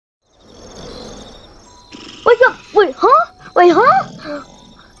Wake up! Wait, huh? Wait, huh?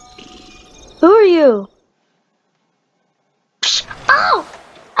 Who are you? Psh, ow!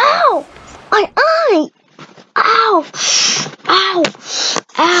 Ow! My eye! Ow! Ow!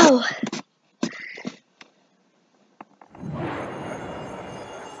 Ow!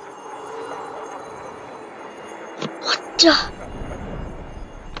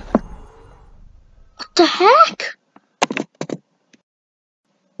 What the heck?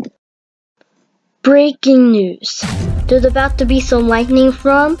 Breaking news. There's about to be some lightning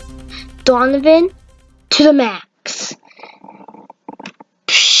from Donovan to the max.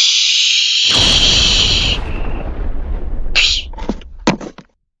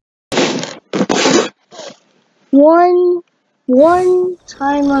 One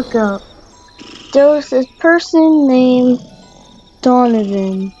time ago, there was this person named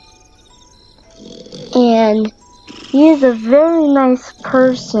Donovan, and he is a very nice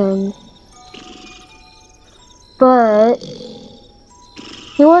person, but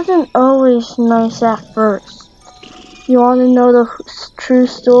he wasn't always nice at first. You want to know the true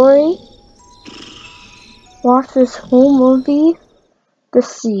story? Watch this whole movie to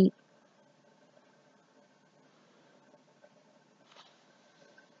see.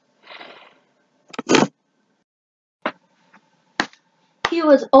 He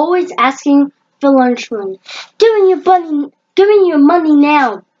was always asking for lunch money. Give me your money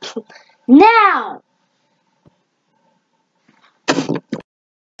now. Now!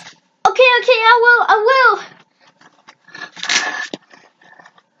 Okay, I will.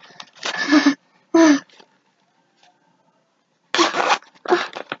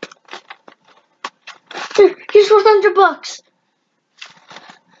 Here's $100.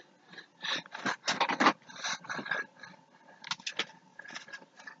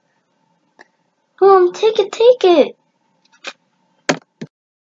 Come on, take it.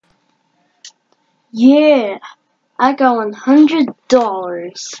 Yeah, I got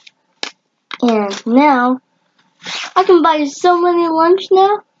 $100. And now, I can buy so many lunch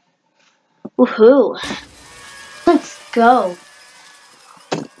now. Woohoo. Let's go.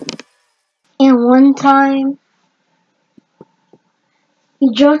 And one time,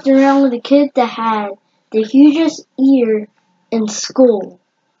 he joked around with a kid that had the hugest ear in school.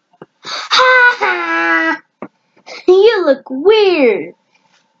 Ha ha! You look weird.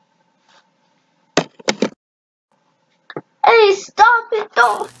 Hey, stop it!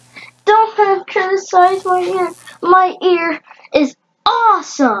 Don't criticize my ear. My ear is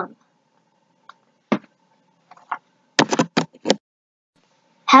awesome.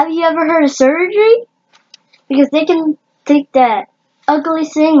 Have you ever heard of surgery? Because they can take that ugly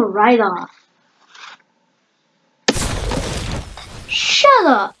thing right off. Shut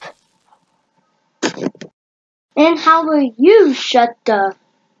up. And how will you shut the...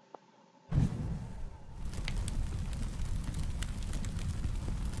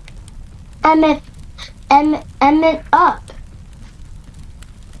 Emmett up.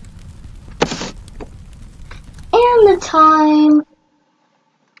 And the time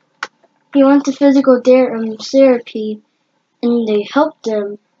he went to physical therapy and they helped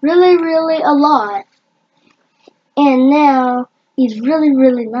him really a lot. And now he's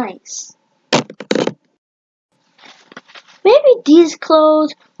really nice. Maybe these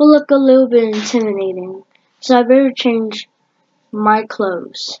clothes will look a little bit intimidating, so I better change my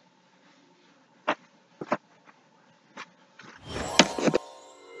clothes.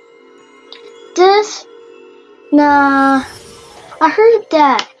 This? Nah, I heard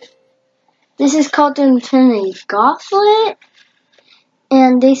that this is called the Infinity Gauntlet,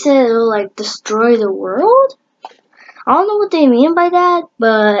 and they said it'll like destroy the world. I don't know what they mean by that,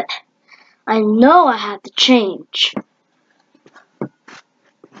 but I know I have to change.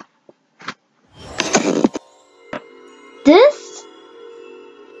 This?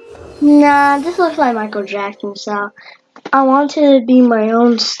 Nah, this looks like Michael Jackson style. I want it to be my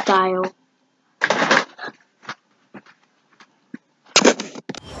own style.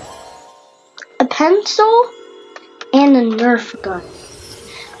 A pencil and a Nerf gun.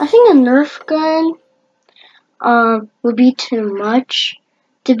 I think a Nerf gun would be too much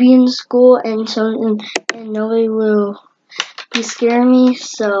to be in school, and nobody will be scaring me,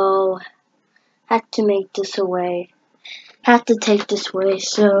 so I have to make this away. Have to take this away,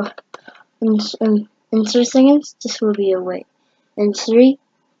 so in 3 seconds this will be away. In 3,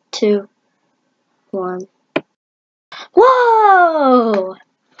 2, 1. Whoa!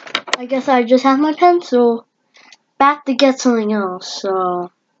 I guess I just have my pencil. Back to get something else,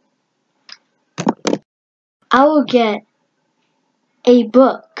 so I will get a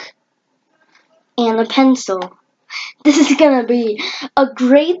book and a pencil. This is gonna be a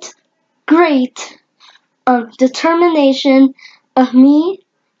great determination of me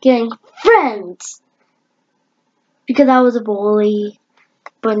getting friends. Because I was a bully,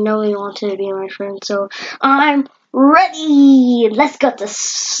 but nobody wanted to be my friend, so I'm ready. Let's go to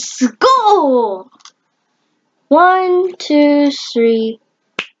school. 1, 2, 3.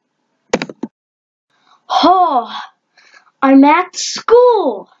 Oh, I'm at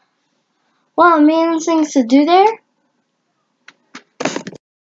school. What amazing things to do there?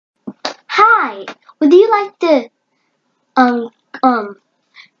 Hi, would you like to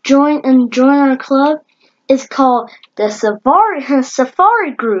join our club? It's called the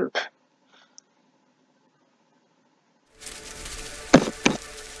Safari Group.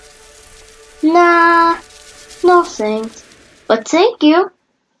 Nah, no thanks. But thank you.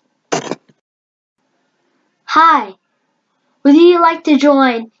 Hi, would you like to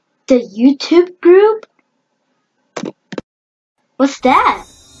join the YouTube group? What's that?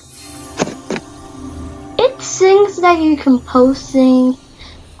 It's things that you can post things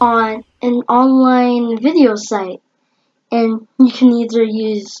on an online video site. And you can either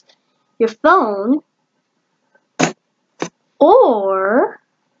use your phone or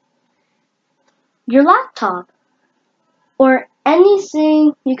your laptop or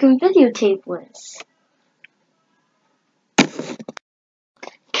anything you can videotape with.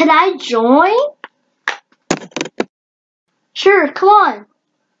 Can I join? Sure, come on.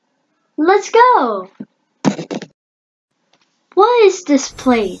 Let's go. What is this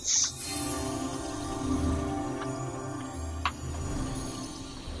place?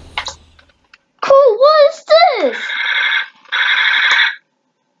 Cool, what is this?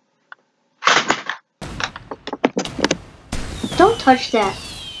 Don't touch that,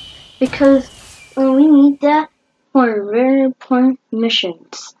 because we need that for very important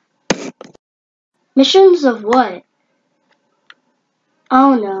missions. Missions of what? I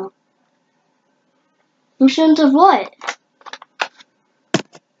don't know. Missions of what?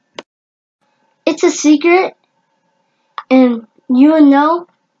 It's a secret, and you will know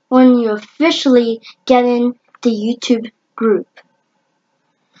when you officially get in the YouTube group.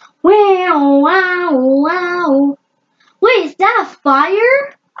 Wow, wow, wow. Wait, is that a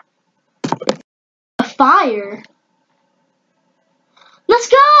fire? A fire? Let's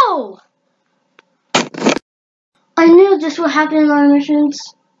go! I knew this would happen in our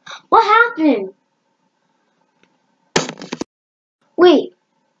missions. What happened? Wait,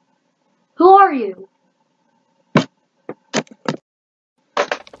 who are you?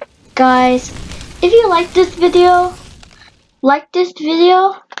 Guys, if you like this video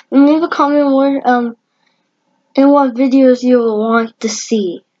and leave a comment in what videos you will want to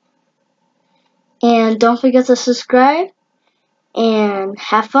see. And don't forget to subscribe and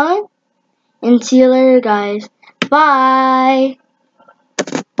have fun. And see you later, guys. Bye!